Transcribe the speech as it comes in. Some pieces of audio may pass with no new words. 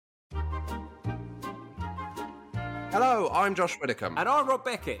Hello, I'm Josh Widdicombe. And I'm Rob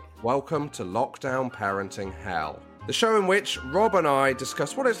Beckett. Welcome to Lockdown Parenting Hell, the show in which Rob and I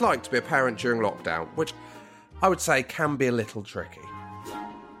discuss what it's like to be a parent during lockdown, which I would say can be a little tricky.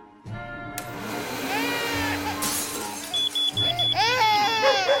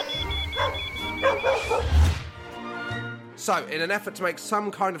 So, in an effort to make some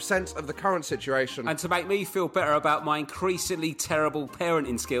kind of sense of the current situation, And to make me feel better about my increasingly terrible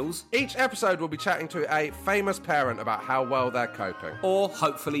parenting skills, each episode will be chatting to a famous parent about how well they're coping. or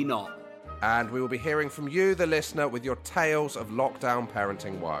hopefully not. And we will be hearing from you, the listener, with your tales of lockdown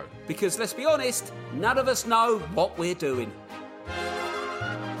parenting woe. Because let's be honest, none of us know what we're doing.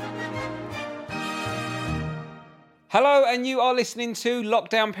 Hello, and you are listening to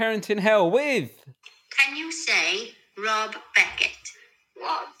Lockdown Parenting Hell with... Can you say Rob Beckett?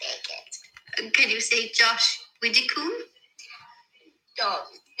 Rob Beckett. Can you say Josh Widdicombe? Josh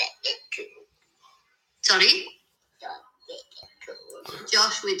Beckett. Sorry?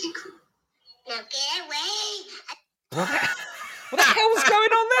 Josh Widdicombe. Look away. What the hell's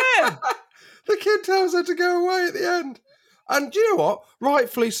going on there? The kid tells her to go away at the end. And do you know what?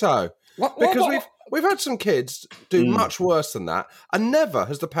 Rightfully so. Because we've had some kids do much worse than that, and never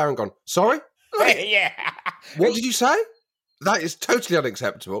has the parent gone, sorry? Yeah. What did you say? That is totally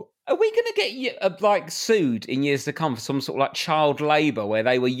unacceptable. Are we going to get sued in years to come for some sort of like child labour where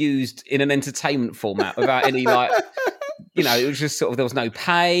they were used in an entertainment format without any it was just sort of, there was no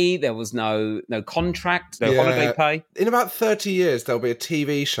pay, there was no contract, no holiday pay. In about 30 years, there'll be a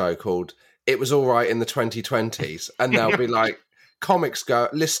TV show called It Was All Right in the 2020s, and there'll be like comics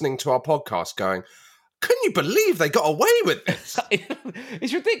listening to our podcast going, can you believe they got away with this?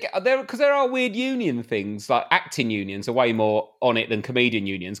 It's ridiculous. Because there are weird union things, like acting unions are way more on it than comedian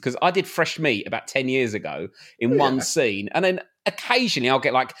unions. Because I did Fresh Meat about 10 years ago in one scene. And then occasionally I'll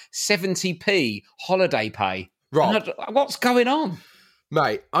get like 70p holiday pay. Rob, what's going on?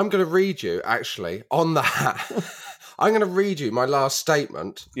 Mate, I'm going to read you, actually, on that. I'm going to read you my last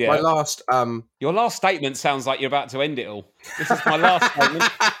statement. Yeah. My last... Your last statement sounds like you're about to end it all. This is my last statement.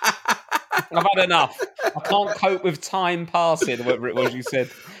 I've had enough. I can't cope with time passing, or whatever it was you said.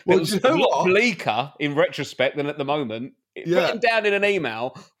 Well, it was do you know a lot what? bleaker in retrospect than at the moment. Written down in an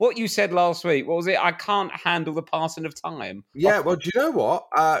email, what you said last week, what was it? I can't handle the passing of time. Yeah, well, do you know what?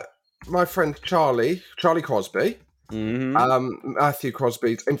 My friend Charlie Crosby, Matthew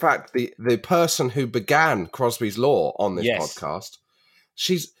Crosby, in fact, the person who began Crosby's Law on this podcast,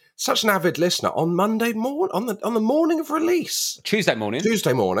 she's such an avid listener. On Monday morning, on the morning of release, Tuesday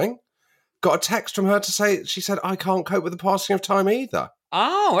morning, got a text from her to say, she said, I can't cope with the passing of time either.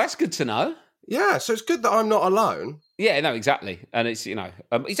 Oh, that's good to know. Yeah, so it's good that I'm not alone. Yeah, no, exactly. And it's, is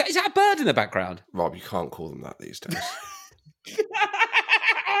that a bird in the background? Rob, you can't call them that these days.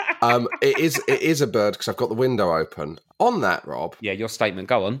 It is a bird because I've got the window open. On that, Rob. Yeah, your statement.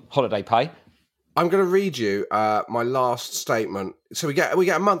 Go on. Holiday pay. I'm going to read you my last statement. So we get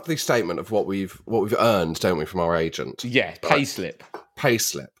a monthly statement of what we've earned, don't we, from our agent? Yeah, payslip.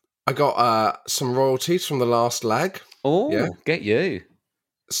 Payslip. I got some royalties from the last leg. Oh, yeah. Get you.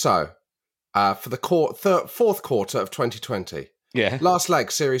 So, for the fourth quarter of 2020, last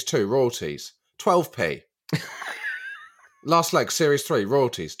leg, Series 2, royalties, 12p. Last leg, Series 3,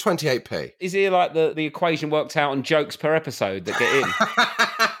 royalties, 28p. Is here like the equation worked out on jokes per episode that get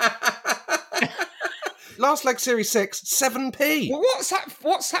in? Last leg, Series 6, 7p. Well, what's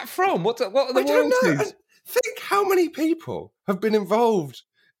that from? What are the I don't know. royalties? Think how many people have been involved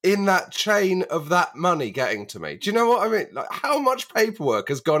in that chain of that money getting to me. Do you know what I mean? Like, how much paperwork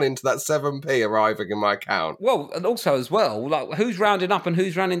has gone into that 7p arriving in my account? Well, and also as well, like who's rounding up and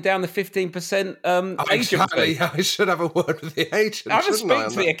who's rounding down the 15% agent fee? I should have a word with the agent. I just speak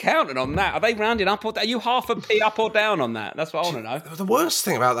to the accountant on that. Are they rounding up or down? Are you half a p up or down on that? That's what I want to know. The worst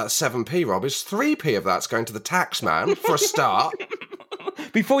thing about that 7p, Rob, is 3p of that's going to the tax man for a start.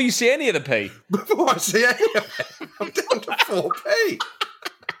 Before you see any of the p. Before I see any of it, I'm down to 4p.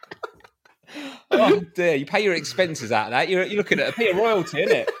 Oh dear, you pay your expenses out of that. You're looking at a p of royalty,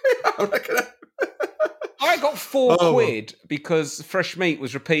 isn't it? I'm looking at... I got £4 because Fresh Meat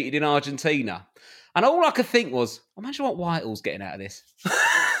was repeated in Argentina. And all I could think was, imagine what Whitehall's getting out of this.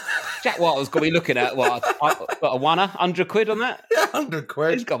 Jack Whitehall's got to be looking at, what, a one-er, 100 quid on that? Yeah, 100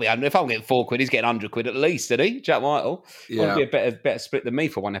 quid. He's got to be 100. If I'm getting £4, he's getting 100 quid at least, isn't he? Jack Whitehall. Yeah. Be a better split than me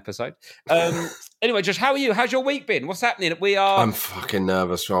for one episode. Anyway, Josh, how are you? How's your week been? What's happening? I'm fucking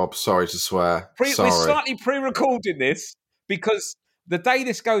nervous, Rob. Sorry to swear. We're slightly pre-recording this because the day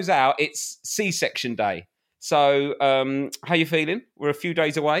this goes out, it's C-section day. So, how you feeling? We're a few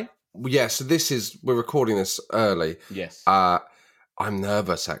days away. Yeah, so we're recording this early. Yes. I'm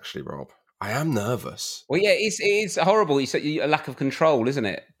nervous, actually, Rob. I am nervous. Well, yeah, it's horrible. It's a lack of control, isn't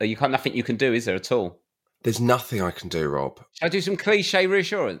it? Nothing you can do, is there at all? There's nothing I can do, Rob. Shall I do some cliche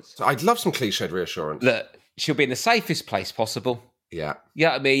reassurance? I'd love some cliched reassurance. Look, she'll be in the safest place possible. Yeah. You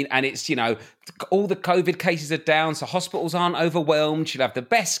know what I mean? And it's, all the COVID cases are down, so hospitals aren't overwhelmed. She'll have the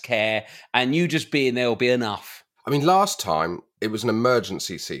best care, and you just being there will be enough. I mean, last time, it was an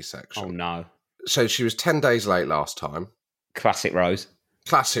emergency C-section. Oh, no. So she was 10 days late last time. Classic Rose.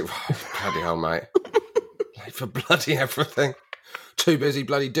 Classic Rose. Bloody hell, mate. Late for bloody everything. Too busy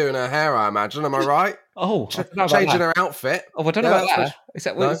bloody doing her hair, I imagine. Am I right? Oh, changing her outfit. Oh, I don't know about that. Is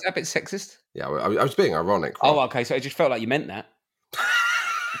that a bit sexist? Yeah, I was being ironic. Right? Oh, okay. So it just felt like you meant that.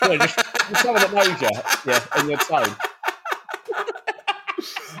 Just someone that knows you, in your tone.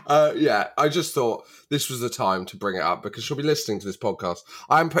 Yeah, I just thought this was the time to bring it up because she'll be listening to this podcast.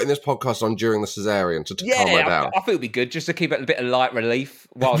 I'm putting this podcast on during the cesarean to calm her down. I feel it'd be good just to keep it a bit of light relief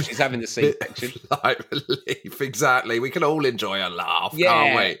while she's having the C-section. Light relief, exactly. We can all enjoy a laugh,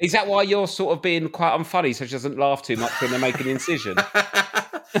 can't we? Is that why you're sort of being quite unfunny so she doesn't laugh too much when they're making an incision?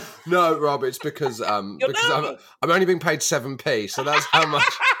 No, Rob, it's because I'm only being paid 7p, so that's how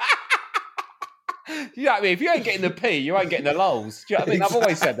much. You know what I mean? If you ain't getting the P, you ain't getting the lols. Do you know what I mean? Exactly. I've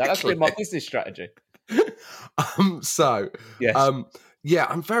always said that. That's been my business strategy. Yeah,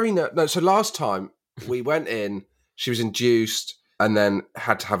 I'm very no. So last time we went in, she was induced and then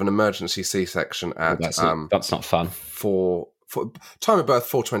had to have an emergency C-section at that's not fun. For time of birth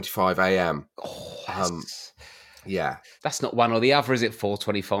 4:25 a.m. Oh, yeah, that's not one or the other, is it?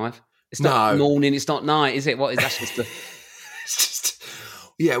 4:25. It's not morning. It's not night, is it? What is that? Just the... It's just.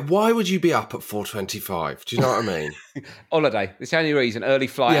 Yeah, why would you be up at 4:25? Do you know what I mean? Holiday. It's the only reason. Early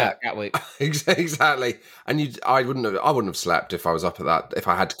flight out that week. Exactly. And I wouldn't have slept if I was up at that. If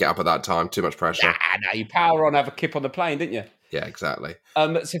I had to get up at that time, too much pressure. Nah, you power on, have a kip on the plane, didn't you? Yeah, exactly. So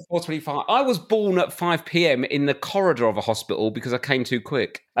 4:25. I was born at 5 p.m. in the corridor of a hospital because I came too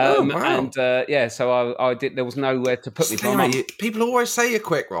quick. Wow. And so I did. There was nowhere to put me. People always say you're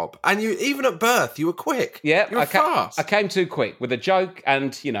quick, Rob, and you even at birth you were quick. Yeah, you were fast. I came too quick with a joke,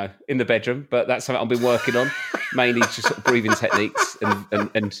 and in the bedroom. But that's something I've been working on, mainly just sort of breathing techniques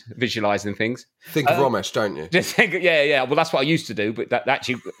and visualising things. Think of Ramesh, don't you? Just think, yeah. Well, that's what I used to do, but that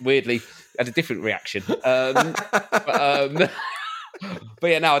actually weirdly had a different reaction. But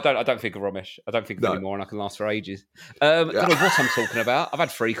yeah, no, I don't think of Ramesh. I don't think of anymore, and I can last for ages. I don't know what I'm talking about. I've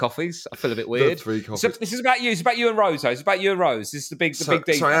had 3 coffees. I feel a bit weird. 3 coffees. So this is about you. It's about you and Rose, though. It's about you and Rose. This is the big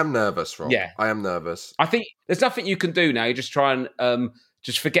deal. So I am nervous, Rob. Yeah, I am nervous. I think there's nothing you can do now. You just try and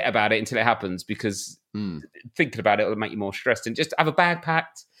just forget about it until it happens, because thinking about it will make you more stressed. And just have a bag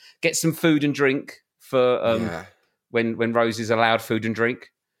packed, get some food and drink for when Rose is allowed food and drink.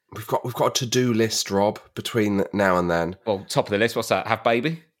 We've got a to-do list, Rob, between now and then. Well, top of the list, what's that? Have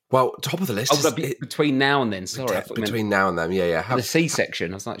baby? Well, top of the list between now and then. Sorry. Between now and then, yeah. The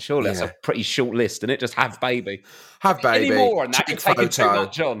C-section. I was like, surely that's a pretty short list, isn't it? Just have baby. Have baby. Any more on that? You're taking too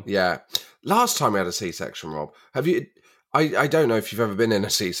much on. Yeah. Last time we had a C-section, Rob, have you... I don't know if you've ever been in a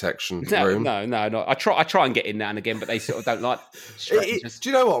C-section room. No. I try and get in now and again, but they sort of don't like stretches. Do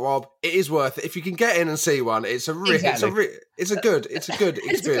you know what, Rob? It is worth it. If you can get in and see one, it's a good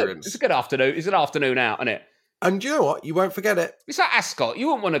experience. It's a good afternoon. It's an afternoon out, isn't it? And do you know what? You won't forget it. It's like Ascot. You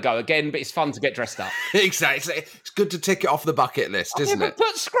wouldn't want to go again, but it's fun to get dressed up. Exactly. It's good to tick it off the bucket list, isn't it?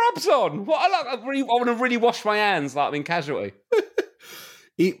 Put scrubs on. I want to really wash my hands like I'm in Casualty.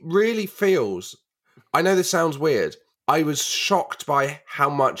 It really feels... I know this sounds weird. I was shocked by how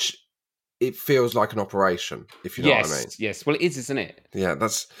much it feels like an operation, if you know what I mean. Yes, well, it is, isn't it? Yeah,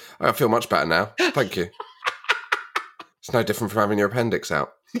 I feel much better now. Thank you. It's no different from having your appendix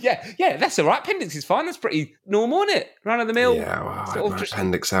out. Yeah, that's all right. Appendix is fine. That's pretty normal, isn't it? Run of the mill. Yeah, well, I had my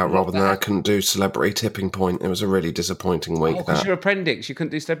appendix out, Rob, and then I couldn't do Celebrity Tipping Point. It was a really disappointing week. Because your appendix, you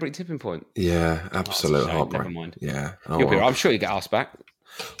couldn't do Celebrity Tipping Point. Yeah, absolute heartbreak. Never mind. Yeah. You'll be right. I'm sure you get asked back.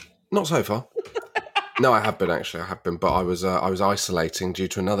 Not so far. No, I have been, but I was isolating due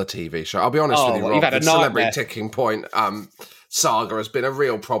to another TV show. I'll be honest with you, Rob, the Celebrity Tipping Point saga has been a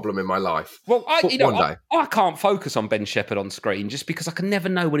real problem in my life. Well, I can't focus on Ben Shepherd on screen just because I can never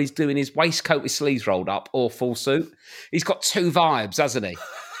know when he's doing his waistcoat with sleeves rolled up or full suit. He's got 2 vibes, hasn't he?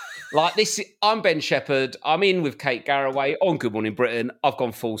 Like this, I'm Ben Shepherd. I'm in with Kate Garraway on Good Morning Britain. I've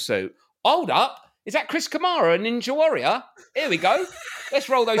gone full suit. Hold up. Is that Chris Kamara, a Ninja Warrior? Here we go. Let's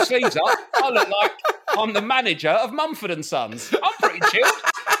roll those sleeves up. I look like I'm the manager of Mumford & Sons. I'm pretty chilled.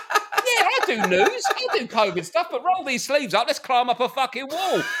 Yeah, I do news. I do COVID stuff, but roll these sleeves up. Let's climb up a fucking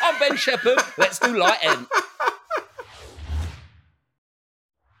wall. I'm Ben Shepherd. Let's do light end.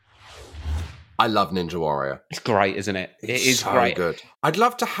 I love Ninja Warrior. It's great, isn't it? It's It is so great. good. I'd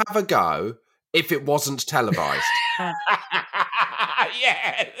love to have a go if it wasn't televised.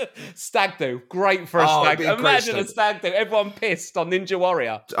 Yeah, stag do. Great for a stag do. Imagine a stag do. Everyone pissed on Ninja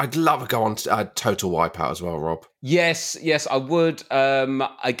Warrior. I'd love to go on Total Wipeout as well, Rob. Yes, I would.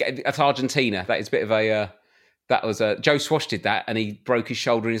 At Argentina, that is a bit of a... That was Joe Swash did that, and he broke his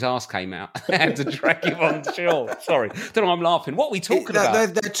shoulder and his ass came out. I had to drag him on shore. Sorry, don't know why I'm laughing. What are we talking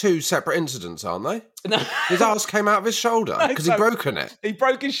about? They're two separate incidents, aren't they? No. His ass came out of his shoulder because he'd broken it. He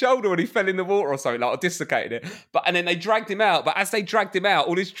broke his shoulder when he fell in the water or something, or dislocated it. And then they dragged him out. But as they dragged him out,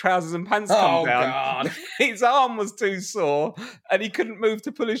 all his trousers and pants come down. God. His arm was too sore, and he couldn't move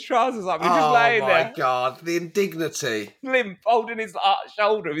to pull his trousers up. He was just laying there. Oh my God, the indignity! Limp, holding his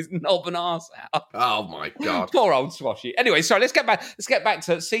shoulder, his knob and arse out. Oh my God, poor old Swashy. Anyway, sorry. Let's get back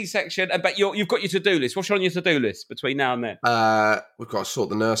to C-section. But you've got your to-do list. What's on your to-do list between now and then? We've got to sort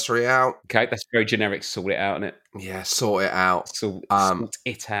the nursery out. Okay, that's very generic. Sort it out, isn't it? Yeah, sort it out. Sort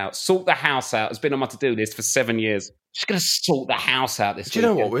it out. Sort the house out. It's been on my to-do list for 7 years. Just going to sort the house out this week. Do you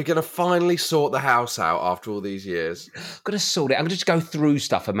know what? We're going to finally sort the house out after all these years. Going to sort it. I'm going to just go through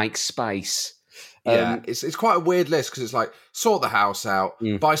stuff and make space. Yeah, it's quite a weird list because it's like sort the house out,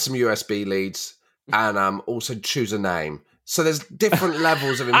 buy some USB leads, and also choose a name. So there's different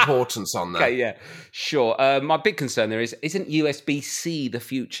levels of importance on there. Okay, yeah, sure. My big concern there isn't USB-C the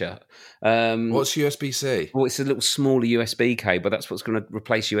future? What's USB-C? Well, it's a little smaller USB cable. That's what's going to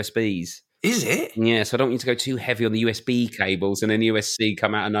replace USBs. Is it? Yeah, so I don't need to go too heavy on the USB cables and then USB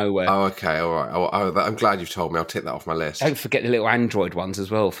come out of nowhere. Oh, okay, all right. I'm glad you've told me. I'll tick that off my list. Don't forget the little Android ones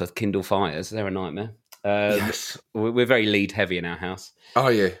as well for Kindle Fires. They're a nightmare. Yes. We're very lead heavy in our house.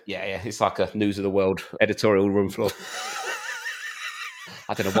 Are you? Yeah. It's like a News of the World editorial room floor.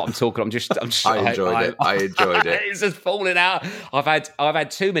 I don't know what I'm talking. I enjoyed it. It's just falling out. I've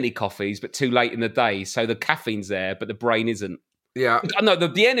had too many coffees, but too late in the day. So the caffeine's there, but the brain isn't. Yeah. No,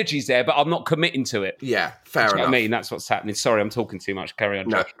 the energy's there, but I'm not committing to it. Yeah, fair enough. What I mean, that's what's happening. Sorry, I'm talking too much. Carry on.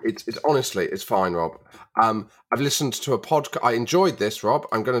 No, it's honestly, it's fine, Rob. I've listened to a podcast. I enjoyed this, Rob.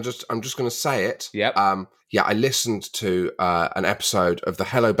 I'm just gonna say it. Yep. I listened to an episode of the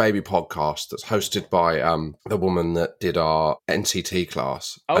Hello Baby podcast that's hosted by the woman that did our NCT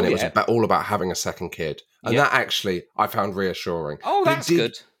class, and it was all about having a second kid, and that actually I found reassuring. Oh, that's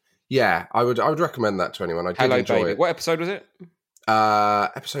good. Yeah, I would recommend that to anyone. I did enjoy it. What episode was it?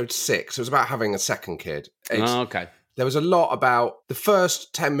 Episode 6. It was about having a second kid. Okay. There was a lot about the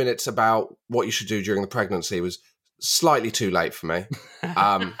first 10 minutes about what you should do during the pregnancy was slightly too late for me.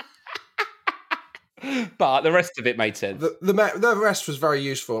 But the rest of it made sense. The rest was very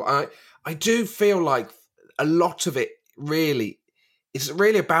useful. I do feel like a lot of it it's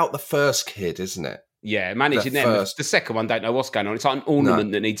really about the first kid, isn't it? Yeah, managing them. The second one, don't know what's going on. It's like an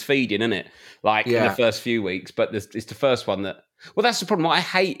ornament that needs feeding, isn't it? Like in the first few weeks. But it's the first one that... Well, that's the problem. What I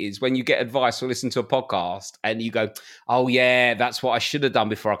hate is when you get advice or listen to a podcast and you go, oh, yeah, that's what I should have done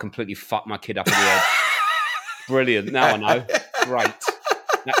before I completely fucked my kid up in the head. Brilliant. Now I know. Great.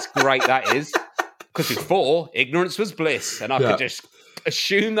 That's great, that is. Because before, ignorance was bliss. And I could just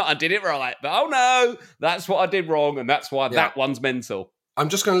assume that I did it right. But oh, no, that's what I did wrong. And that's why that one's mental. I'm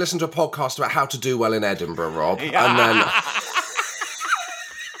just going to listen to a podcast about how to do well in Edinburgh, Rob. And then...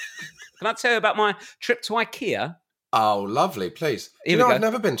 Can I tell you about my trip to IKEA? Oh, lovely, please. I've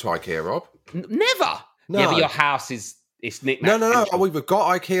never been to IKEA, Rob. Never? No. Yeah, but your house is knick-knack. No. We've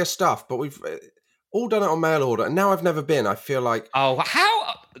got IKEA stuff, but we've all done it on mail order, and now I've never been. I feel like... Oh,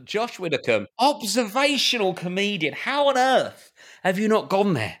 how... Josh Widdicombe, observational comedian. How on earth have you not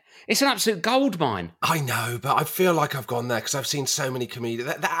gone there? It's an absolute gold mine. I know, but I feel like I've gone there because I've seen so many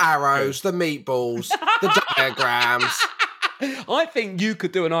comedians. The arrows, the meatballs, the diagrams. I think you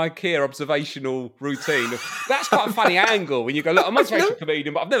could do an IKEA observational routine. That's quite a funny angle when you go, look, I'm an observational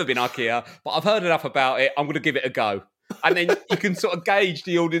comedian, but I've never been IKEA, but I've heard enough about it. I'm going to give it a go. And then you can sort of gauge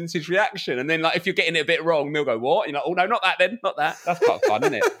the audience's reaction. And then, like, if you're getting it a bit wrong, they'll go, what? You're like, oh, no, not that then, not that. That's quite fun,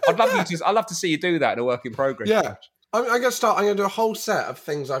 isn't it? I'd love to see you do that in a work in progress. Yeah. I'm going to do a whole set of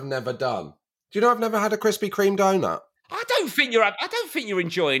things I've never done. Do you know I've never had a Krispy Kreme donut? I don't think you're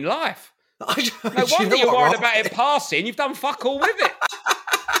enjoying life. No wonder you're worried about it passing. You've done fuck all with it.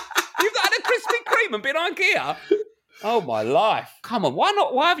 You've had a Krispy Kreme and been IKEA. Oh my life! Come on, why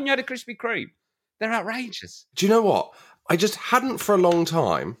not? Why haven't you had a Krispy Kreme? They're outrageous. Do you know what? I just hadn't for a long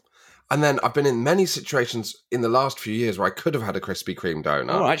time, and then I've been in many situations in the last few years where I could have had a Krispy Kreme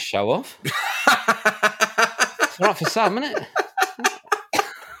donut. All right, show off. It's all right for some, isn't it?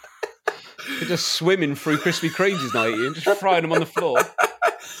 You're just swimming through Krispy Kremes he's not eating, just throwing them on the floor.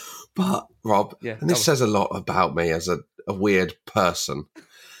 But, Rob, and this says a lot about me as a weird person.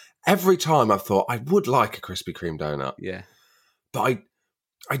 every time I've thought I would like a Krispy Kreme donut. Yeah. But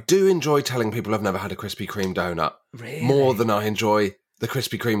I do enjoy telling people I've never had a Krispy Kreme donut. Really? More than I enjoy the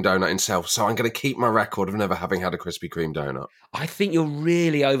Krispy Kreme donut itself. So I'm going to keep my record of never having had a Krispy Kreme donut. I think you're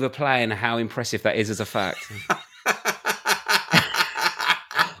really overplaying how impressive that is as a fact.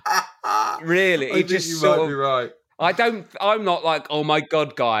 Really? I think you might be right. I'm not like, oh my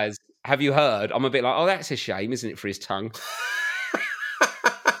God, guys, have you heard? I'm a bit like, oh, that's a shame, isn't it, for his tongue?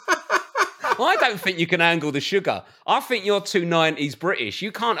 I don't think you can angle the sugar. I think you're too 90s British.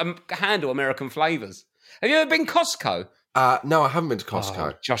 You can't handle American flavours. Have you ever been Costco? No, I haven't been to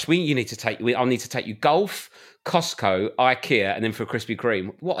Costco. Oh, Josh, I'll need to take you golf, Costco, IKEA, and then for a Krispy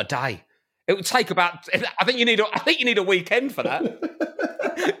Kreme. What a day! It would take about. I think you need a weekend for that.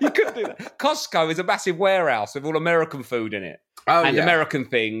 You couldn't do that. Costco is a massive warehouse with all American food in it. And American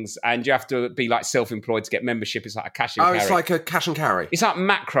things, and you have to be like self-employed to get membership. It's like a cash and carry. Oh, it's like a cash and carry. It's like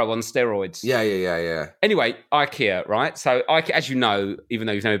Macro on steroids. Yeah. Anyway, IKEA, right? So, IKEA, as you know, even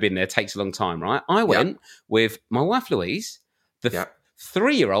though you've never been there, it takes a long time, right? I went with my wife Louise, the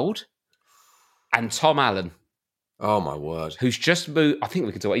 3-year-old, and Tom Allen. Oh my word! Who's just moved? I think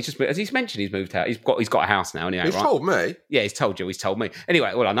we can talk. He's just moved. As he's mentioned, he's moved out. He's got a house now. Anyway, he's told me. Yeah, he's told you. He's told me.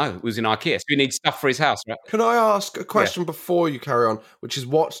 Anyway, well, I know it was in IKEA, so we need stuff for his house. Right? Can I ask a question before you carry on? Which is,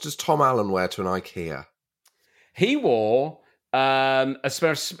 what does Tom Allen wear to an IKEA? He wore a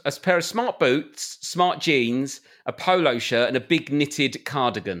pair of smart boots, smart jeans, a polo shirt, and a big knitted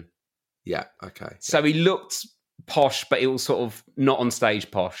cardigan. Yeah. Okay. So he looked posh, but it was sort of not on stage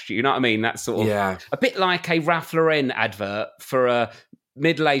posh. You know what I mean? That's sort of a bit like a Ralph Lauren advert for a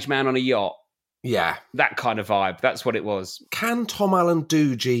middle-aged man on a yacht. Yeah. That kind of vibe. That's what it was. Can Tom Allen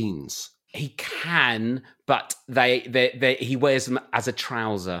do jeans? He can, but he wears them as a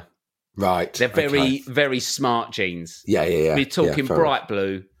trouser. Right. They're very smart jeans. Yeah. We're talking bright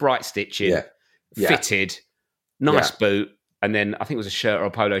blue, bright stitching, fitted, nice boot, and then I think it was a shirt or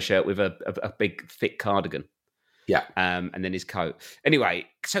a polo shirt with a big, thick cardigan. Yeah. And then his coat. Anyway,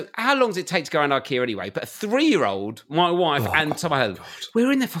 so how long does it take to go around IKEA anyway? But a 3-year-old, my wife and Tom Allen, we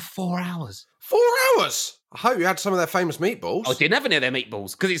were in there for 4 hours. 4 hours? I hope you had some of their famous meatballs. I didn't have any of their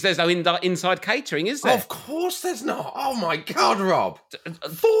meatballs because there's no inside catering, is there? Of course there's not. Oh my God, Rob.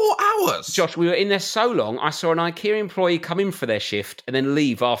 4 hours? Josh, we were in there so long, I saw an IKEA employee come in for their shift and then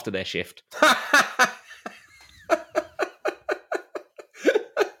leave after their shift.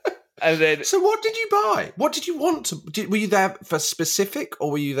 And then, so what did you buy? What did you want to... Were you there for specific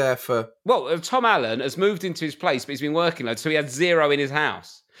or were you there for... Well, Tom Allen has moved into his place, but he's been working loads, so he had 0 in his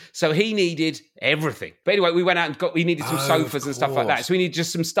house. So he needed everything. But anyway, we went out and we needed some sofas and stuff like that. So we needed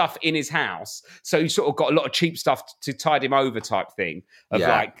just some stuff in his house. So he sort of got a lot of cheap stuff to tide him over type thing. Of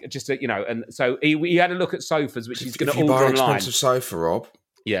like, just, and so he had a look at sofas, which he's going to order online. If you buy an expensive sofa, Rob...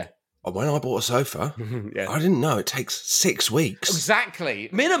 Yeah. When I bought a sofa, I didn't know it takes 6 weeks. Exactly.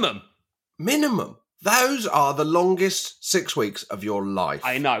 Minimum. Those are the longest 6 weeks of your life.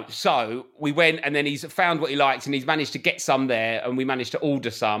 I know. So we went and then he's found what he liked and he's managed to get some there and we managed to order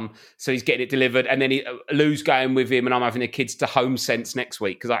some. So he's getting it delivered. And then Lou's going with him and I'm having the kids to Home Sense next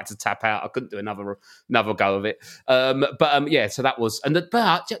week because I had to tap out. I couldn't do another go of it. So that was... But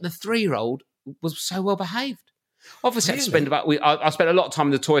the 3-year-old was so well behaved. Obviously, really? I spent a lot of time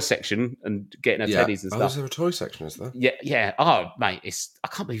in the toy section and getting her teddies and stuff. Is there a toy section, is there? Yeah. Oh, mate, I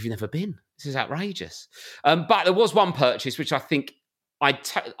can't believe you've never been. This is outrageous. But there was one purchase which I think I've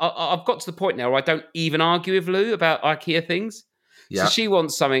got to the point now where I don't even argue with Lou about IKEA things. Yeah. So she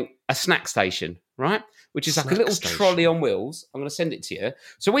wants a snack station, right? Which is like a little trolley on wheels. I'm going to send it to you.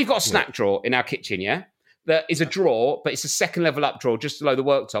 So we've got a snack drawer in our kitchen, yeah? That is a drawer, but it's a second level up drawer just below the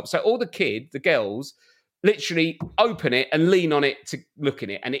worktop. So all the girls... literally open it and lean on it to look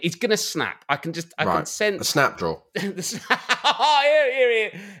in it, and it's going to snap. I can sense the snap drawer. Here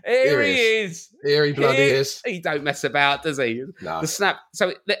he is. Here he bloody is. He don't mess about, does he? No. The snap.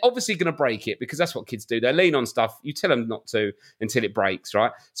 So they're obviously going to break it because that's what kids do. They lean on stuff. You tell them not to until it breaks,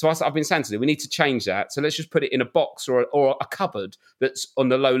 right? So I've been saying to them, we need to change that. So let's just put it in a box or a cupboard that's on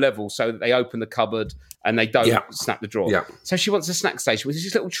the low level so that they open the cupboard and they don't snap the drawer. Yeah. So she wants a snack station with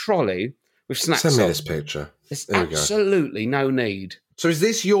this little trolley. Send me this picture. There's absolutely no need. So is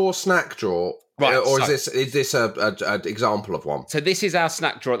this your snack drawer? Right, or is this an example of one? So this is our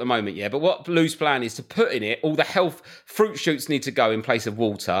snack drawer at the moment, yeah. But what Lou's plan is to put in it all the fruit shoots need to go in place of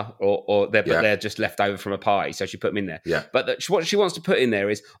water, but they're just left over from a party, so she put them in there. Yeah. But what she wants to put in there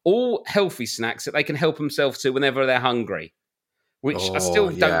is all healthy snacks that they can help themselves to whenever they're hungry. Which I still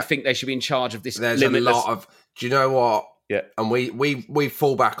don't think they should be in charge of this. There's limitless... a lot of. Do you know what? Yeah. And we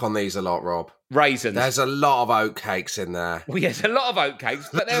fall back on these a lot, Rob. Raisins. There's a lot of oatcakes in there. Well, yes, a lot of oatcakes,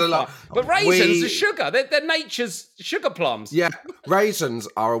 but they're fine. But raisins are sugar. They're nature's sugar plums. Yeah, raisins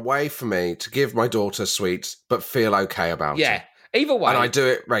are a way for me to give my daughter sweets, but feel okay about it. Yeah. Either way. And I do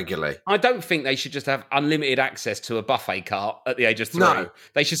it regularly. I don't think they should just have unlimited access to a buffet cart at the age of 3. No.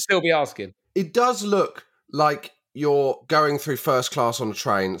 They should still be asking. It does look like you're going through first class on a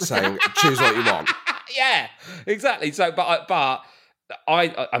train saying, choose what you want. Yeah, exactly. So, but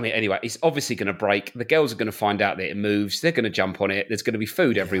I mean, anyway, it's obviously going to break. The girls are going to find out that it moves. They're going to jump on it. There's going to be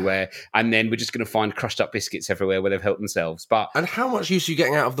food everywhere. And then we're just going to find crushed up biscuits everywhere where they've helped themselves. And how much use are you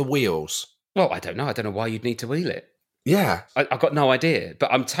getting out of the wheels? Well, I don't know. I don't know why you'd need to wheel it. Yeah. I've got no idea.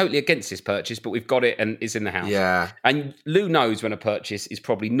 But I'm totally against this purchase, but we've got it and it's in the house. Yeah. And Lou knows when a purchase is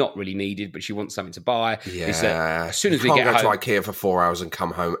probably not really needed, but she wants something to buy. Yeah. As soon as you we can't get go home, to IKEA for 4 hours and come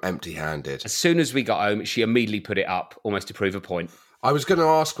home empty-handed. As soon as we got home, she immediately put it up, almost to prove a point. I was going to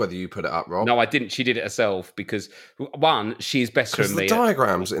ask whether you put it up, Rob. No, I didn't. She did it herself because, one, she's better than me. The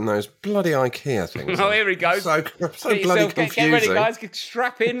diagrams in those bloody IKEA things. Oh, here we go. So bloody confusing. Get ready, guys.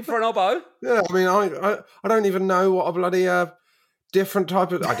 Strap in for an oboe. Yeah, I mean, I don't even know what a bloody different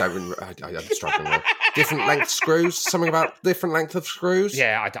type of... I'm struggling with different length screws. Something about different length of screws.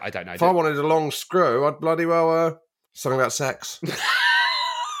 Yeah, I don't know. If I wanted a long screw, I'd bloody well... something about sex.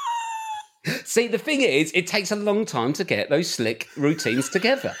 See, the thing is, it takes a long time to get those slick routines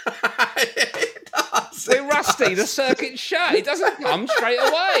together. We're rusty. The circuit's shut. It doesn't come straight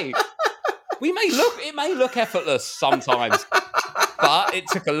away. It may look effortless sometimes, but it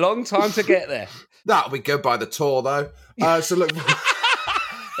took a long time to get there. That'll be good by the tour, though. So look,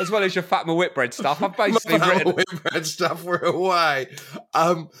 as well as your Fatma Whitbread stuff, I've basically written Whitbread stuff. We're away.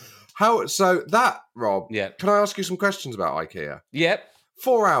 So that, Rob? Yeah. Can I ask you some questions about IKEA? Yep.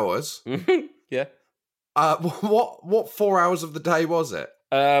 4 hours. Yeah. What 4 hours of the day was it?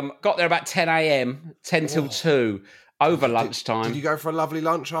 Got there about 10 a.m., 10 till 2, over lunchtime. Did you go for a lovely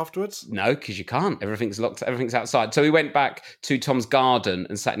lunch afterwards? No, because you can't. Everything's locked. Everything's outside. So we went back to Tom's garden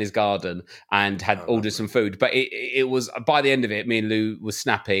and sat in his garden and had ordered some food. But it was, by the end of it, me and Lou was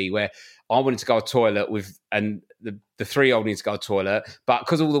snappy, where I wanted to go to the toilet and the 3-year-old needs to go to the toilet, but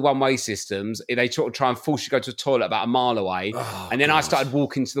because of all the one-way systems, they try and force you to go to the toilet about a mile away. And then I started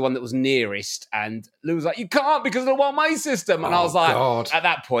walking to the one that was nearest, and Lou was like, you can't because of the one-way system. And I was like, at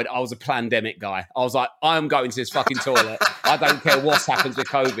that point, I was a pandemic guy. I was like, I am going to this fucking toilet. I don't care what happens with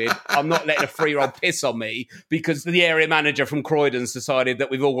COVID. I'm not letting a 3-year-old piss on me because the area manager from Croydon's decided that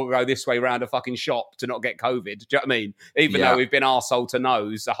we've all got to go this way around a fucking shop to not get COVID. Do you know what I mean? Even though we've been arsehole to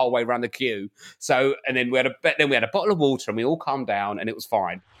nose the whole way around the queue. So, and then we had a bottle of water and we all calmed down and it was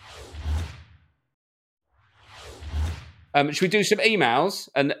fine. Should we do some emails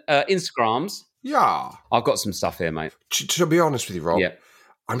and Instagrams? Yeah. I've got some stuff here, mate. To be honest with you, Rob, yeah.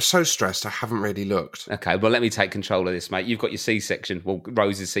 I'm so stressed I haven't really looked. Okay, well, let me take control of this, mate. You've got your C-section, well,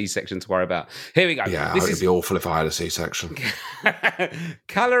 Rose's C-section to worry about. Here we go. Yeah, it'd be awful if I had a C-section.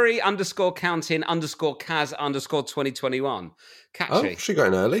 Calorie_counting_Kaz_2021. Catchy. Oh, she got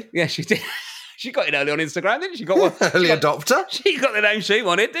in early. Yeah, she did. She got in early on Instagram, didn't she? Got one. Early adopter. She got the name she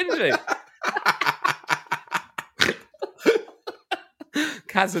wanted, didn't she?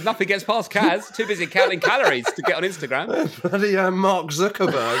 Kaz, nothing gets past Kaz. Too busy counting calories to get on Instagram. Bloody Mark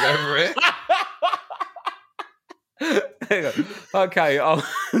Zuckerberg over it. Okay. I'll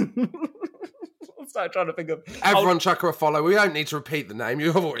start trying to think of... Everyone chuck her a follow. We don't need to repeat the name.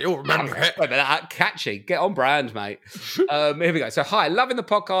 You'll remember it. Catchy. Get on brand, mate. Here we go. So, hi, loving the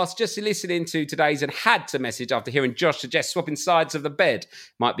podcast. Just listening to today's and had to message after hearing Josh suggest swapping sides of the bed.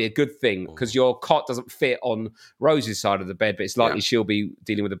 Might be a good thing because your cot doesn't fit on Rose's side of the bed, but it's likely she'll be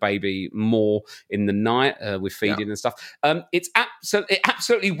dealing with the baby more in the night with feeding and stuff. It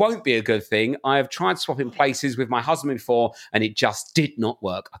absolutely won't be a good thing. I have tried swapping places with my husband before and it just did not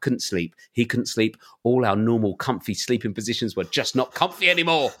work. I couldn't sleep. He couldn't sleep. All our normal comfy sleeping positions were just not comfy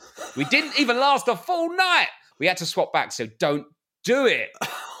anymore. We didn't even last a full night. We had to swap back, so don't do it.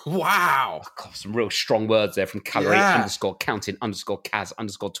 Wow. Oh, God, some real strong words there from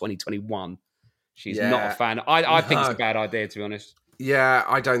calorie_counting_Kaz_2021. She's not a fan. I think it's a bad idea, to be honest. Yeah,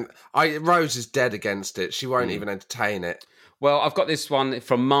 I don't. Rose is dead against it. She won't even entertain it. Well, I've got this one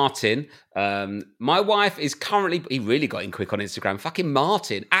from Martin. My wife is currently... He really got in quick on Instagram. Fucking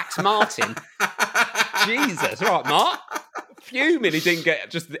Martin. @Martin. Jesus. All right, Mark. Fuming he didn't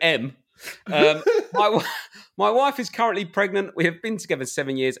get just the M. My wife is currently pregnant. We have been together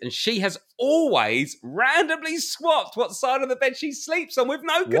 7 years and she has always randomly swapped what side of the bed she sleeps on with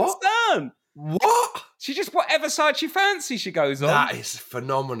no concern. What? She just, whatever side she fancies, she goes on. That is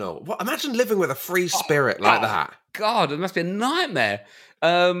phenomenal. What? Imagine living with a free spirit like that. God, it must be a nightmare.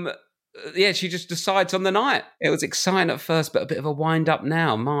 She just decides on the night. It was exciting at first, but a bit of a wind up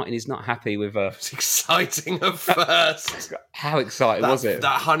now. Martin is not happy with her. It's exciting at first. How exciting was it?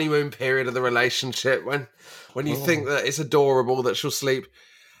 That honeymoon period of the relationship when you think that it's adorable that she'll sleep.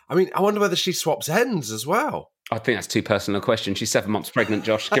 I mean, I wonder whether she swaps ends as well. I think that's too personal a question. She's 7 months pregnant,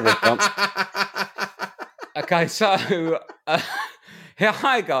 Josh. Give her a chance. Okay, so...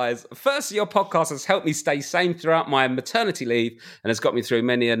 hi guys. Firstly, your podcast has helped me stay sane throughout my maternity leave and has got me through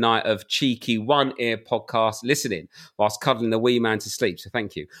many a night of cheeky one-ear podcast listening whilst cuddling the wee man to sleep, so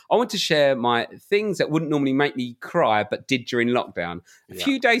thank you. I want to share my things that wouldn't normally make me cry but did during lockdown. A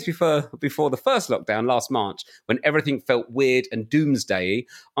few days before the first lockdown last March, when everything felt weird and doomsday-y,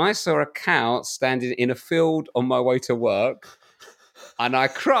 I saw a cow standing in a field on my way to work. And I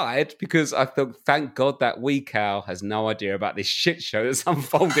cried because I thought, thank God that wee cow has no idea about this shit show that's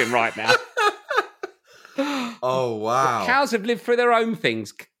unfolding right now. Oh, wow. Cows have lived through their own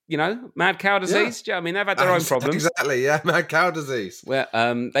things, mad cow disease. Yeah. Do you know what I mean? They've had their own problems. Exactly, yeah, mad cow disease. Well,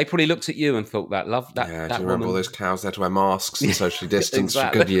 they probably looked at you and thought that, love that. Yeah, that do you remember all those cows had to wear masks and socially distanced for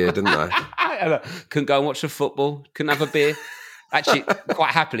a good year, didn't they? Couldn't go and watch the football, couldn't have a beer. Actually,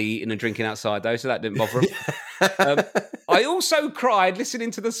 quite happily eating and drinking outside, though, so that didn't bother him. I also cried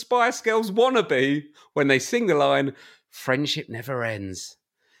listening to the Spice Girls Wannabe when they sing the line, "Friendship never ends."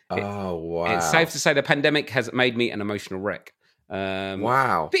 Oh, wow. It's safe to say the pandemic has made me an emotional wreck.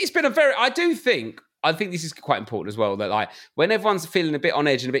 Wow. But it's been I think this is quite important as well, that like when everyone's feeling a bit on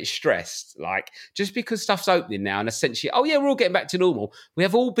edge and a bit stressed, like just because stuff's opening now and essentially, we're all getting back to normal. We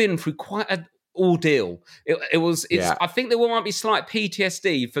have all been through quite an ordeal. I think there might be slight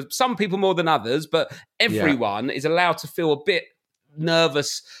PTSD for some people more than others, but everyone is allowed to feel a bit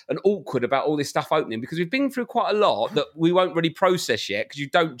nervous and awkward about all this stuff opening because we've been through quite a lot that we won't really process yet because you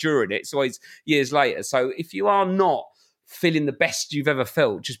don't during it. It's always years later. So if you are not feeling the best you've ever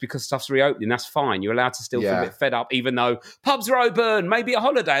felt just because stuff's reopening, that's fine. You're allowed to still feel a bit fed up, even though pubs are open, maybe a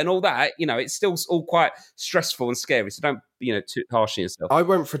holiday and all that. It's still all quite stressful and scary. So don't, too harsh on yourself. I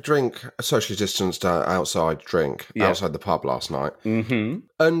went for a drink, a socially distanced outside drink outside the pub last night. Mm-hmm.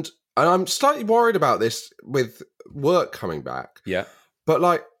 And I'm slightly worried about this with work coming back. Yeah. But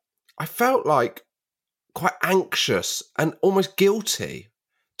like, I felt like quite anxious and almost guilty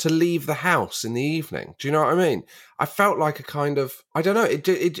to leave the house in the evening. Do you know what I mean? I felt like a kind of, I don't know, it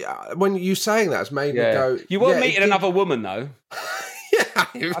when you saying that has made me go... You were meeting another woman, though.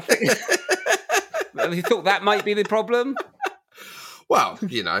 Yeah. I think... Have you thought that might be the problem? Well,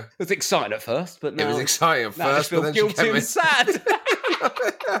 It was exciting at first, but now... It was exciting at first, I just feel but then guilty and sad.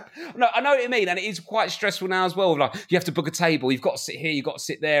 No, I know what you mean, and it is quite stressful now as well. Like, you have to book a table, you've got to sit here, you've got to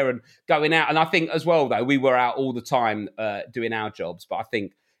sit there, and going out. And I think as well, though, we were out all the time doing our jobs, but I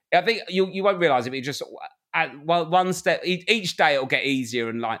think you won't realise it, but you just... one step each day it'll get easier.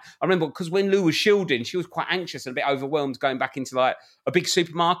 And like I remember because when Lou was shielding, she was quite anxious and a bit overwhelmed going back into like a big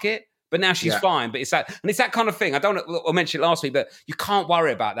supermarket, but now she's fine. But it's that kind of thing. I mentioned it last week, but you can't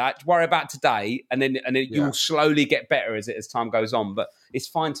worry about that. Worry about today, and then you'll slowly get better as time goes on. But it's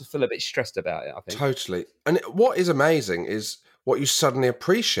fine to feel a bit stressed about it, I think. Totally. And what is amazing is what you suddenly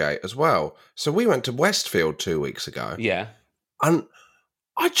appreciate as well. So we went to Westfield 2 weeks ago. Yeah. And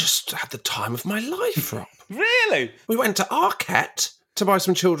I just had the time of my life, Rob. Really? We went to Arket to buy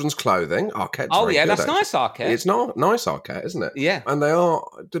some children's clothing. Arket's very good, that's actually. nice, Arket. It's not nice Arket, isn't it? Yeah. And they are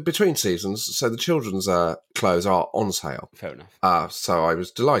between seasons, so the children's clothes are on sale. Fair enough. So I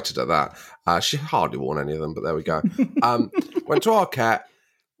was delighted at that. She hardly worn any of them, but there we go. Went to Arket,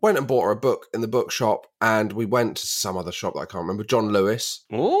 went and bought her a book in the bookshop, and we went to some other shop that I can't remember, John Lewis.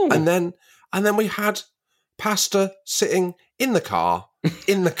 Ooh. And then we had pasta sitting in the car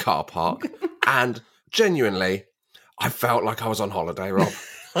park, and genuinely, I felt like I was on holiday, Rob.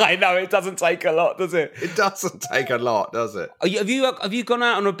 I know, it doesn't take a lot, does it? It doesn't take a lot, does it? Have you gone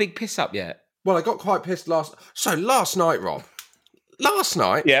out on a big piss up yet? Well, I got quite pissed last night, Rob. Last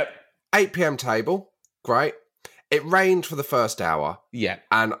night, yep. 8 p.m. table, great. It rained for the first hour. Yeah.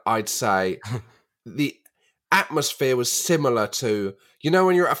 And I'd say the atmosphere was similar to,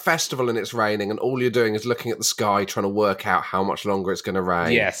 when you're at a festival and it's raining and all you're doing is looking at the sky trying to work out how much longer it's going to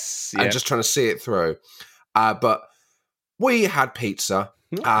rain. Yes. And just trying to see it through. But we had pizza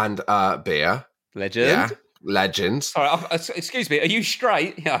and beer. Legend. Yeah, legends. Sorry, excuse me, are you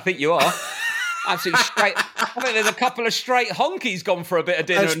straight? Yeah, I think you are. Absolutely straight. I think there's a couple of straight honkies gone for a bit of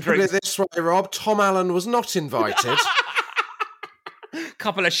dinner and drinks. Put it this way, Rob, Tom Allen was not invited.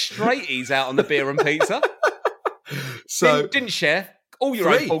 Couple of straighties out on the beer and pizza. So didn't share. All your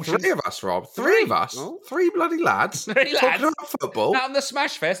own portions. 3 of us, Rob. 3 of us. Oh. 3 bloody lads. 3 lads. Talking about football. Out on the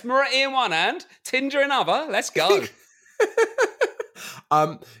Smash Fest, Moretti in one hand, Tinder in other. Let's go.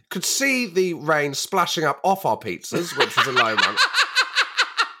 Could see the rain splashing up off our pizzas, which was a low moment.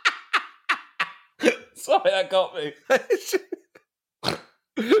 Sorry, that got me.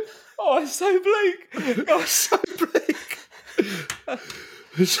 Oh, it's so bleak. Oh, so bleak.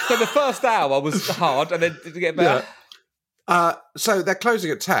 So the first hour was hard, and then did it get better? Yeah. So they're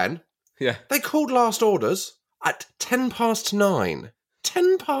closing at 10. Yeah. They called last orders at 9:10.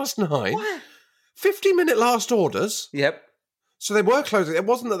 9:10. What? 50-minute last orders. Yep. So they were closing. It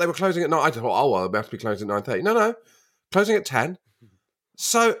wasn't that they were closing at 9. I thought, oh, well, they have to be closing at 9:30. No. Closing at 10.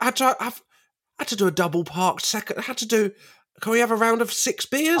 So I had to do a double parked second. Can we have a round of 6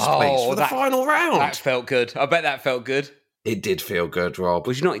 beers, please, for the final round? That felt good. I bet that felt good. It did feel good, Rob.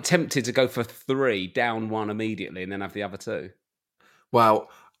 Was you not tempted to go for 3, down 1 immediately, and then have the other 2?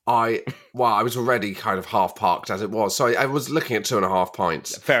 Well, I was already kind of half parked as it was, so I was looking at 2.5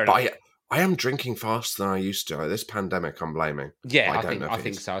 pints. Fair enough. But I am drinking faster than I used to. This pandemic, I'm blaming. Yeah, I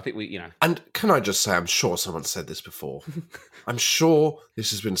think so. I think we, And can I just say, I'm sure someone said this before. I'm sure this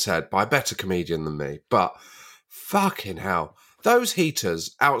has been said by a better comedian than me, but fucking hell, those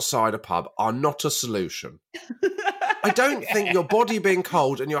heaters outside a pub are not a solution. I don't think your body being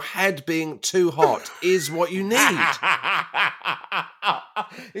cold and your head being too hot is what you need.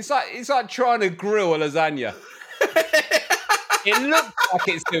 It's like trying to grill a lasagna. It looks like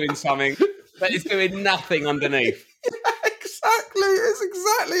it's doing something, but it's doing nothing underneath. Yeah, exactly. It's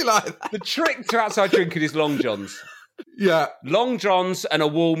exactly like that. The trick to outside drinking is long johns. Yeah. Long johns and a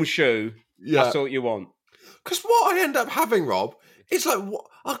warm shoe. Yeah. That's all you want. Because what I end up having, Rob, is like,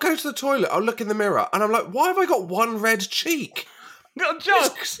 I'll go to the toilet, I'll look in the mirror, and I'm like, why have I got one red cheek? John,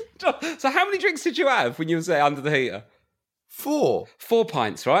 so how many drinks did you have when you were there under the heater? 4. 4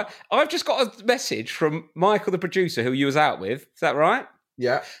 pints, right? I've just got a message from Michael, the producer, who you was out with. Is that right?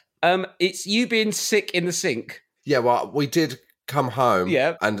 Yeah. It's you being sick in the sink. Yeah, well, we did come home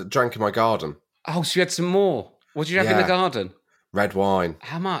and drank in my garden. Oh, so you had some more. What did you have in the garden? Red wine.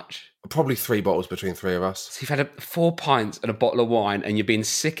 How much? Probably 3 bottles between 3 of us. So you've had 4 pints and a bottle of wine and you're being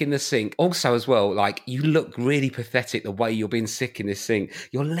sick in the sink. Also, as well, like, you look really pathetic the way you're being sick in this sink.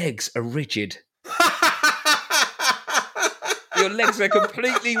 Your legs are rigid. Your legs are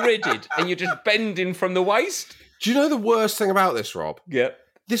completely rigid and you're just bending from the waist. Do you know the worst thing about this, Rob? Yeah.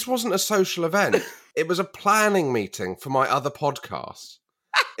 This wasn't a social event. It was a planning meeting for my other podcast.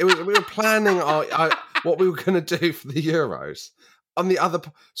 We were planning what we were going to do for the Euros. On the other...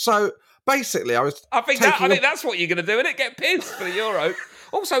 So, basically, I think that's what you're going to do, innit? Get pissed for the Euro.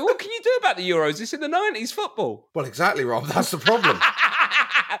 Also, what can you do about the Euros? It's in the 90s football. Well, exactly, Rob. That's the problem.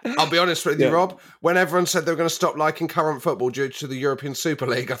 I'll be honest with you, Rob. When everyone said they were going to stop liking current football due to the European Super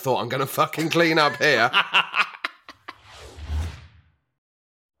League, I thought, I'm going to fucking clean up here.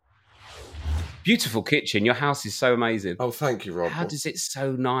 Beautiful kitchen. Your house is so amazing. Oh, thank you, Rob. How does it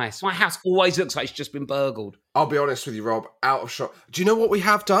so nice? My house always looks like it's just been burgled. I'll be honest with you, Rob. Out of shot. Do you know what we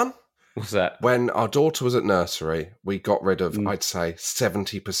have done? What's that? When our daughter was at nursery, we got rid of, I'd say,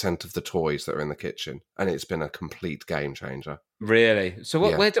 70% of the toys that are in the kitchen. And it's been a complete game changer. Really? So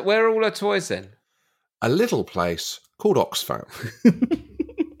where are all her toys then? A little place called Oxfam.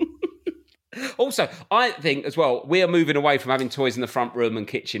 Also, I think as well, we are moving away from having toys in the front room and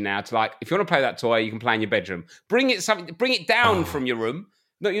kitchen now to, like, if you want to play that toy, you can play in your bedroom. Bring it down from your room.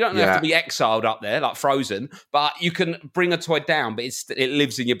 No, you don't have to be exiled up there, like Frozen, but you can bring a toy down, but it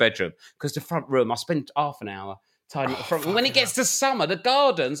lives in your bedroom. Because the front room, I spend half an hour tidying up the front room. When it gets to summer, the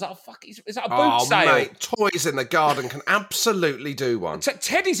garden's like, it's like a boot sale. Mate, toys in the garden can absolutely do one.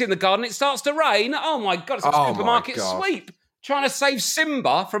 Teddy's in the garden, it starts to rain. Oh my God, it's like a supermarket sweep. Trying to save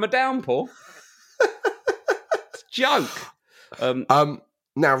Simba from a downpour. It's a joke.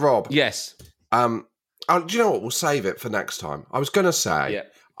 Now, Rob. Yes. Do you know what? We'll save it for next time. I was going to say,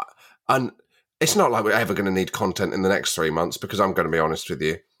 and it's not like we're ever going to need content in the next 3 months because I'm going to be honest with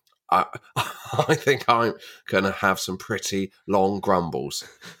you. I think I'm going to have some pretty long grumbles.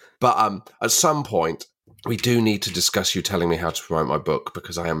 But at some point, we do need to discuss you telling me how to promote my book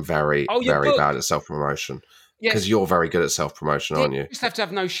because I am very, very bad at self-promotion. Because you're very good at self-promotion, aren't you? You just have to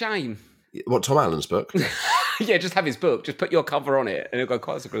have no shame. What, Tom Allen's book? Yeah, just have his book. Just put your cover on it, and it'll go,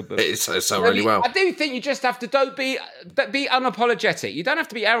 quite a good book. It's so really well. I do think you just have to don't be unapologetic. You don't have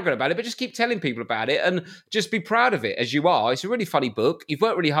to be arrogant about it, but just keep telling people about it and just be proud of it as you are. It's a really funny book. You've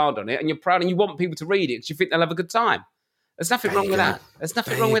worked really hard on it, and you're proud, and you want people to read it because you think they'll have a good time. There's nothing wrong with that. There's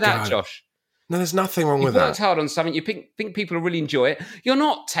nothing wrong with that, Josh. No, there's nothing wrong with You've worked that. hard on something. You think people will really enjoy it. You're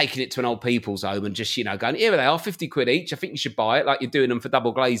not taking it to an old people's home and just, going, here they are, 50 quid each. I think you should buy it, like you're doing them for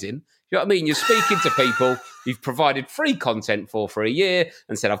double glazing. You know what I mean? You're speaking to people you've provided free content for a year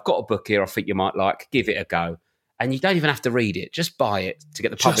and said, I've got a book here I think you might like. Give it a go. And you don't even have to read it. Just buy it to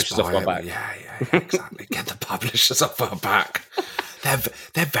get the publishers off our back. Yeah, exactly. Get the publishers off our back.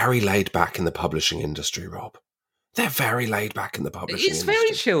 They're very laid back in the publishing industry, Rob. They're very laid back in the publishing industry. It's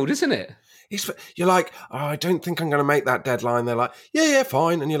very chilled, isn't it? You're like, I don't think I'm going to make that deadline. They're like, yeah,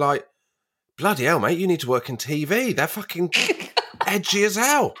 fine. And you're like, bloody hell, mate, you need to work in TV. They're fucking edgy as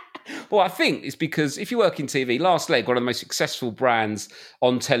hell. Well, I think it's because if you work in TV, Last Leg, one of the most successful brands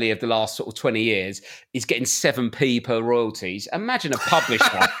on telly of the last sort of 20 years, is getting 7p per royalties. Imagine a publisher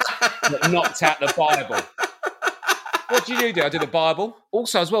that knocked out the Bible. What do you do? I do the Bible.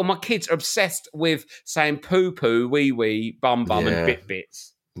 Also, as well, my kids are obsessed with saying poo-poo, wee-wee, bum-bum, and bits.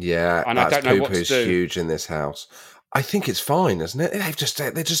 Yeah, and I don't know what to do. Huge in this house. I think it's fine, isn't it? They're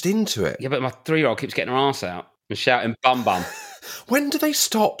just into it. Yeah, but my 3-year-old keeps getting her arse out and shouting bum-bum. When do they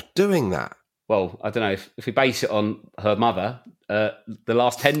stop doing that? Well, I don't know. If we base it on her mother, the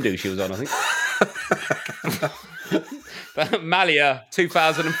last Tendu she was on, I think. Malia,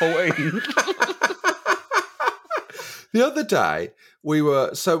 2014. The other day,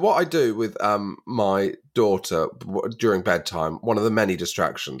 so what I do with my daughter during bedtime, one of the many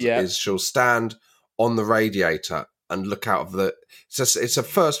distractions is she'll stand on the radiator and look out of it's a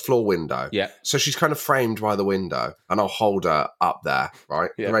first floor window. Yeah. So she's kind of framed by the window and I'll hold her up there,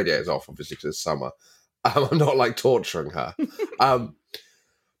 right? Yeah. The radiator's off, obviously, because it's summer. I'm not like torturing her. But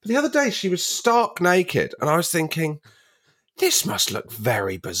the other day she was stark naked and I was thinking, this must look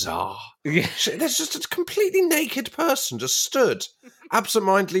very bizarre. Yeah. There's just a completely naked person just stood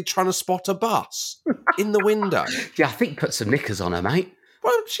absentmindedly trying to spot a bus in the window. Yeah, I think put some knickers on her, mate.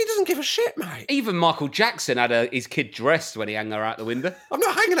 Well, she doesn't give a shit, mate. Even Michael Jackson had his kid dressed when he hung her out the window. I'm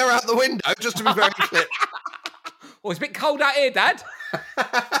not hanging her out the window, just to be very clear. Well, it's a bit cold out here, Dad.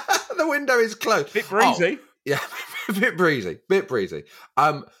 The window is closed. Bit breezy. Oh, yeah, bit breezy.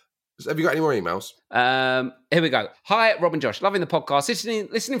 Have you got any more emails? Here we go. Hi, Rob and Josh. Loving the podcast.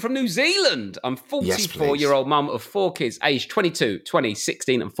 Listening from New Zealand. I'm 44-year-old mum of 4 kids, aged 22, 20,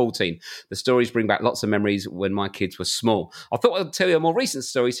 16 and 14. The stories bring back lots of memories when my kids were small. I thought I'd tell you a more recent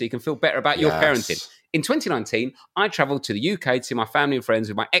story so you can feel better about your parenting. In 2019, I travelled to the UK to see my family and friends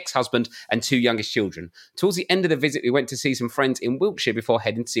with my ex-husband and 2 youngest children. Towards the end of the visit, we went to see some friends in Wiltshire before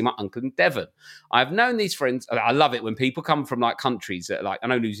heading to see my uncle in Devon. I've known these friends. I love it when people come from like countries that I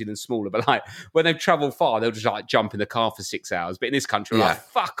know New Zealand's smaller, but like when they've travelled far, they'll just like jump in the car for 6 hours. But in this country, we're like,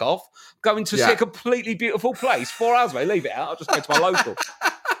 fuck off. Going to see a completely beautiful place. 4 hours away, leave it out. I'll just go to my local.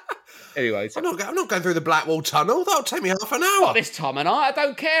 Anyway, I'm not going through the Blackwall Tunnel. That'll take me half an hour. Not this time of night. I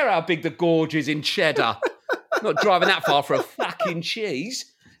don't care how big the gorge is in Cheddar. Not driving that far for a fucking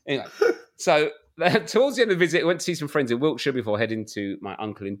cheese. Anyway, so towards the end of the visit, I went to see some friends in Wiltshire before heading to my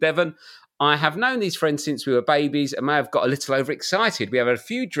uncle in Devon. I have known these friends since we were babies and may have got a little overexcited. We have had a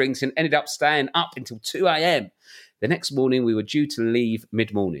few drinks and ended up staying up until 2 a.m. The next morning, we were due to leave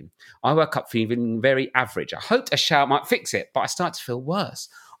mid-morning. I woke up feeling very average. I hoped a shower might fix it, but I started to feel worse.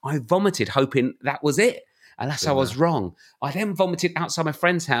 I vomited, hoping that was it. Alas, I was wrong. I then vomited outside my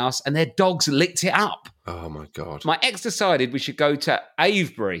friend's house and their dogs licked it up. Oh, my God. My ex decided we should go to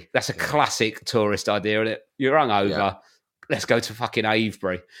Avebury. That's a classic tourist idea, isn't it? You're hungover. Yeah. Let's go to fucking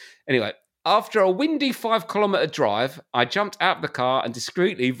Avebury. Anyway, after a windy 5-kilometre drive, I jumped out of the car and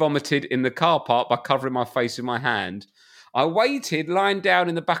discreetly vomited in the car park by covering my face with my hand. I waited lying down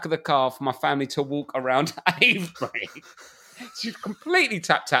in the back of the car for my family to walk around Avebury. She's completely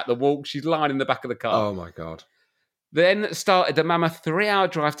tapped out the walk. She's lying in the back of the car. Oh, my God. Then started the mammoth 3-hour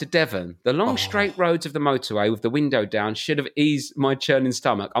drive to Devon. The long straight roads of the motorway with the window down should have eased my churning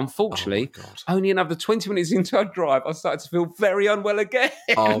stomach. Unfortunately, only another 20 minutes into our drive, I started to feel very unwell again.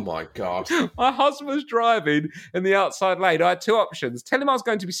 Oh, my God. My husband was driving in the outside lane. I had 2 options. Tell him I was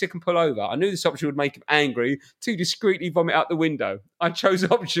going to be sick and pull over. I knew this option would make him angry. 2, discreetly vomit out the window. I chose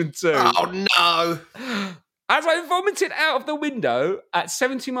option 2. Oh, no. As I vomited out of the window at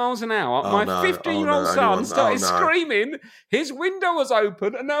 70 miles an hour, my 15-year-old son started screaming. His window was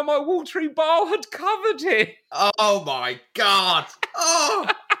open and now my watery bowel had covered it. Oh, my God. Oh,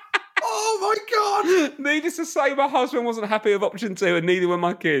 my God. Needless to say, my husband wasn't happy with option 2 and neither were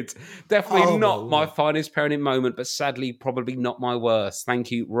my kids. Definitely not my finest parenting moment, but sadly, probably not my worst.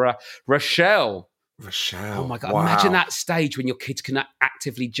 Thank you, Rochelle. Rochelle. Oh, my God. Wow. Imagine that stage when your kids can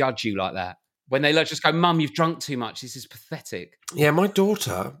actively judge you like that. When they just go, Mum, you've drunk too much. This is pathetic. Yeah, my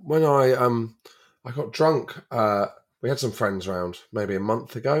daughter, when I got drunk We had some friends round maybe a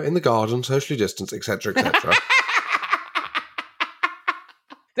month ago in the garden, socially distanced, etc., etc.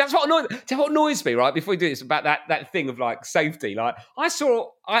 That's what annoys me, right? Before we do this, about that thing of like safety. Like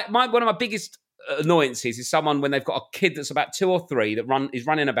one of my biggest annoyances is someone when they've got a kid that's about 2 or 3 that is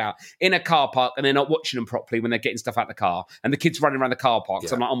running about in a car park and they're not watching them properly when they're getting stuff out of the car, and the kid's running around the car park.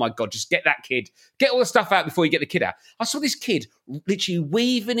 So I'm like, oh my God, just get that kid, get all the stuff out before you get the kid out. I saw this kid literally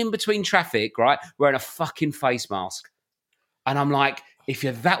weaving in between traffic, right, wearing a fucking face mask. And I'm like, if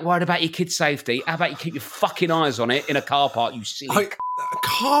you're that worried about your kid's safety, how about you keep your fucking eyes on it in a car park, you silly... A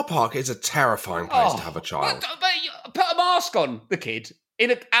car park is a terrifying place to have a child. But put a mask on the kid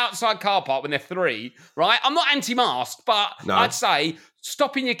in an outside car park when they're 3, right? I'm not anti-mask, but I'd say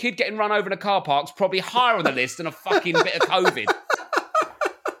stopping your kid getting run over in a car park's probably higher on the list than a fucking bit of COVID.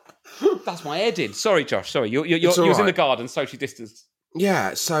 That's my head in. Sorry, Josh. Sorry, you was in the garden, socially distanced.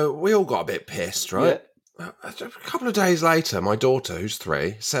 Yeah, so we all got a bit pissed, right? Yeah. A couple of days later, my daughter, who's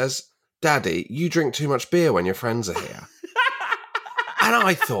 3, says, "Daddy, you drink too much beer when your friends are here." And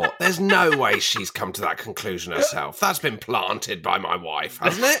I thought, there's no way she's come to that conclusion herself. That's been planted by my wife,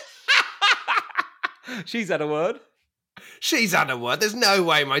 hasn't it? She's had a word. She's had a word. There's no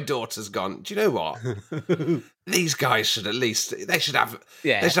way my daughter's gone, do you know what? These guys should at least, they should have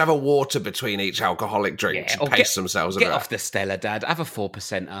a water between each alcoholic drink to pace themselves Get about. off the Stella, Dad. Have a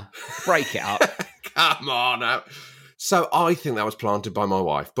 4%er. Break it up. Come on. So I think that was planted by my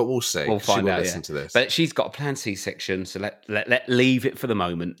wife, but we'll see. We'll find out. Listen to this. But she's got a planned C-section, so let leave it for the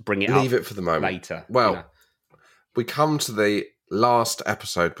moment. Bring it up. Leave it for the moment. Later. Well, we come to the last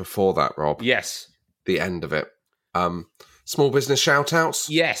episode before that, Rob. Yes. The end of it. Small business shout-outs?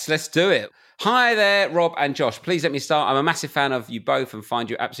 Yes, let's do it. Hi there, Rob and Josh. Please let me start. I'm a massive fan of you both and find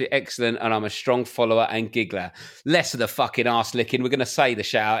you absolutely excellent, and I'm a strong follower and giggler. Less of the fucking arse licking. We're going to say the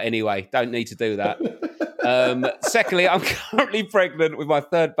shout-out anyway. Don't need to do that. Secondly, I'm currently pregnant with my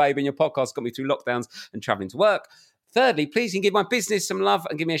 3rd baby, and your podcast got me through lockdowns and travelling to work. Thirdly, please can give my business some love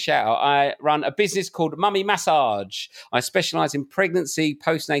and give me a shout out. I run a business called Mummy Massage. I specialise in pregnancy,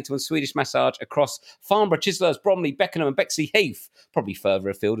 postnatal and Swedish massage across Farnborough, Chislehurst, Bromley, Beckenham and Bexley Heath. Probably further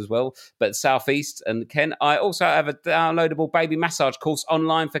afield as well, but South East and Kent. I also have a downloadable baby massage course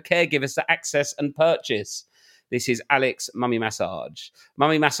online for caregivers to access and purchase. This is Alex Mummy Massage.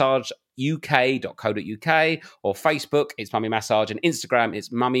 Mummy Massage uk.co.uk or Facebook, it's Mummy Massage, and Instagram,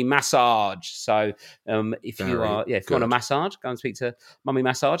 it's Mummy Massage. So if you want a massage, go and speak to Mummy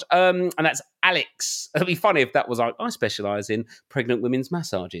Massage. And that's Alex. It'd be funny if that was I specialise in pregnant women's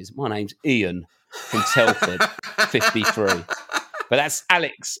massages. My name's Ian from Telford, 53. But that's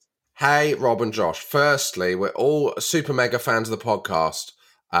Alex. Hey, Rob and Josh. Firstly, we're all super mega fans of the podcast.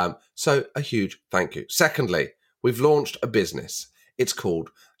 So a huge thank you. Secondly, we've launched a business. It's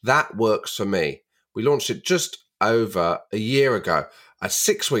called That Works For Me. We launched it just over a year ago,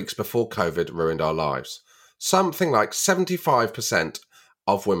 6 weeks before COVID ruined our lives. Something like 75%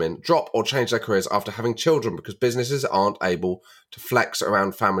 of women drop or change their careers after having children because businesses aren't able to flex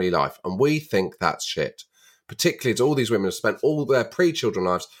around family life. And we think that's shit. Particularly to all these women who spent all their pre-children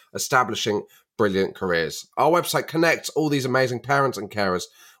lives establishing brilliant careers. Our website connects all these amazing parents and carers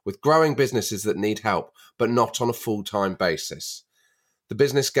with growing businesses that need help, but not on a full-time basis. The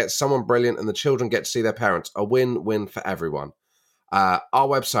business gets someone brilliant and the children get to see their parents. A win-win for everyone. Our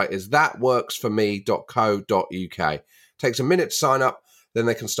website is thatworksforme.co.uk. Takes a minute to sign up, then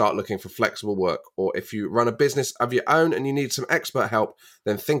they can start looking for flexible work. Or if you run a business of your own and you need some expert help,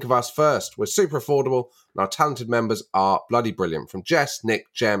 then think of us first. We're super affordable and our talented members are bloody brilliant. From Jess, Nick,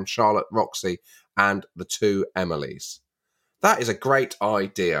 Jem, Charlotte, Roxy and the 2 Emilys. That is a great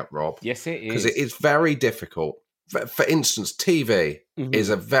idea, Rob. Yes, it is. Because it is very difficult. For instance, TV is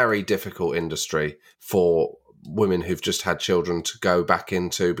a very difficult industry for women who've just had children to go back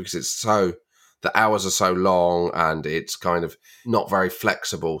into because the hours are so long and it's kind of not very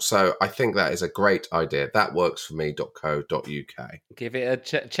flexible. So I think that is a great idea. Thatworksforme.co.uk. Give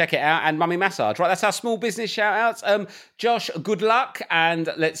it a check it out. And Mummy Massage. Right, that's our small business shout outs. Josh, good luck. And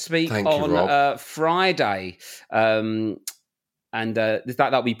let's speak on Friday. And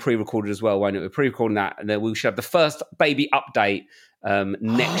that'll be pre-recorded as well, won't it? We're pre-recording that, and then we should have the first baby update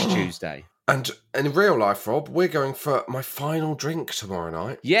next Tuesday. And in real life, Rob, we're going for my final drink tomorrow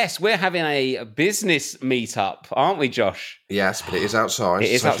night. Yes, we're having a business meet-up, aren't we, Josh? Yes, but it is outside.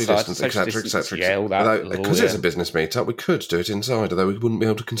 It is socially outside. Distance, etc. Yeah, all that. Because it's a business meet-up, we could do it inside, although we wouldn't be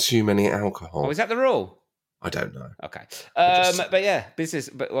able to consume any alcohol. Oh, is that the rule? I don't know. Okay. But yeah, business.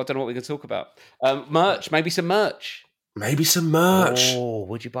 But I don't know what we can talk about. Merch, maybe some merch. Maybe some merch. Oh,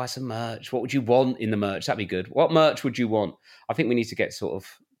 would you buy some merch? What would you want in the merch? That'd be good. What merch would you want? I think we need to get sort of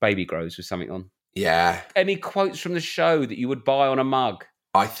baby grows with something on. Yeah. Any quotes from the show that you would buy on a mug?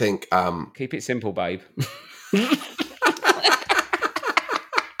 I think... Keep it simple, babe.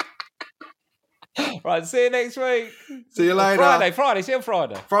 Right, see you next week. See you later. Friday. See you on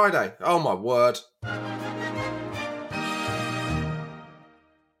Friday. Friday. Oh, my word.